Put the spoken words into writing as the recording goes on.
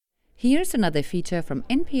Here's another feature from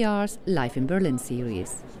NPR's Life in Berlin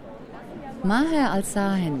series. Maher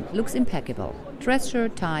Alsahen looks impeccable, dress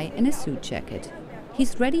shirt, tie and a suit jacket.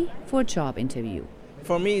 He's ready for a job interview.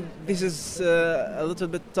 For me, this is a little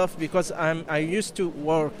bit tough because I used to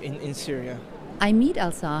work in Syria. I meet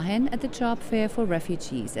Alsahen at the job fair for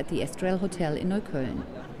refugees at the Estrel Hotel in Neukölln.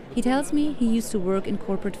 He tells me he used to work in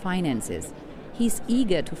corporate finances. He's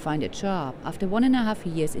eager to find a job after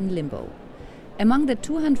 1.5 years in limbo. Among the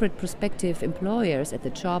 200 prospective employers at the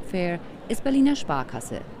job fair is Berliner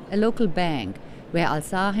Sparkasse, a local bank, where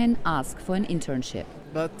Alsahen asked for an internship.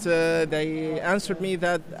 But they answered me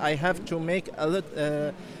that I have to make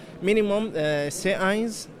a minimum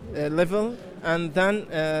C1 level, and then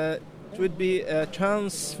it would be a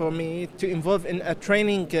chance for me to involve in a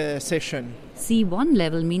training session. C1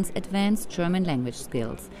 level means advanced German language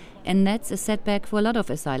skills. And that's a setback for a lot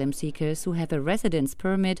of asylum seekers who have a residence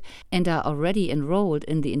permit and are already enrolled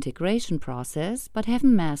in the integration process but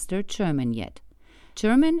haven't mastered German yet.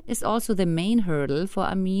 German is also the main hurdle for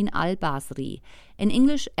Amin al-Basri, an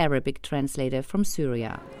English-Arabic translator from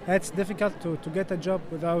Syria. It's difficult to get a job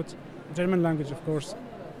without German language, of course.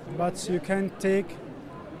 But you can take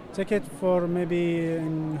it for maybe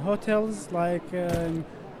in hotels, like in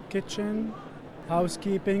kitchen,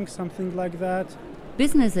 housekeeping, something like that.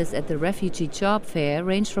 Businesses at the refugee job fair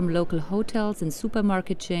range from local hotels and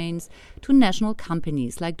supermarket chains to national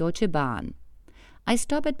companies like Deutsche Bahn. I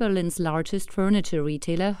stop at Berlin's largest furniture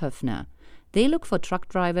retailer, Höfner. They look for truck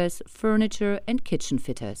drivers, furniture and kitchen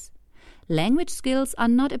fitters. Language skills are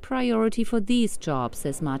not a priority for these jobs,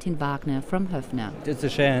 says Martin Wagner from Höfner. It's a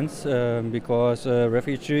chance because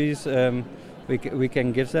refugees, we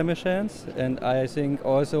can give them a chance, and I think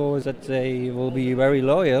also that they will be very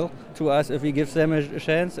loyal to us if we give them a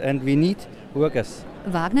chance, and we need workers.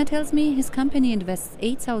 Wagner tells me his company invests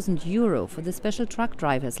 €8,000 for the special truck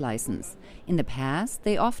driver's license. In the past,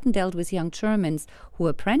 they often dealt with young Germans who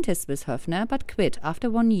apprenticed with Höfner but quit after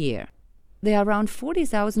 1 year. There are around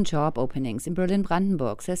 40,000 job openings in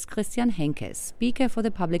Berlin-Brandenburg, says Christian Henkes, speaker for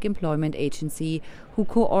the Public Employment Agency, who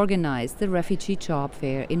co-organized the refugee job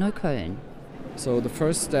fair in Neukölln. So the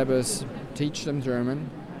first step is teach them German.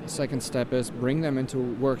 The second step is bring them into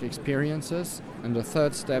work experiences. And the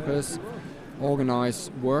third step is organize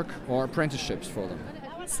work or apprenticeships for them.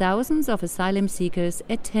 Thousands of asylum seekers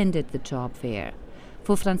attended the job fair.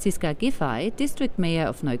 For Franziska Giffey, district mayor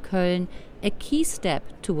of Neukölln, a key step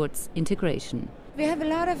towards integration. We have a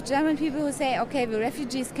lot of German people who say, okay, the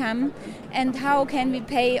refugees come, and how can we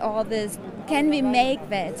pay all this? Can we make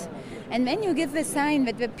that? And when you give the sign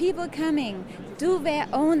that the people coming do their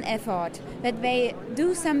own effort, that they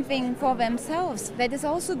do something for themselves, that is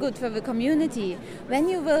also good for the community, then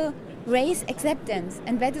you will raise acceptance,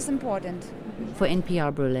 and that is important. For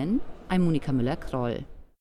NPR Berlin, I'm Monika Müller-Kroll.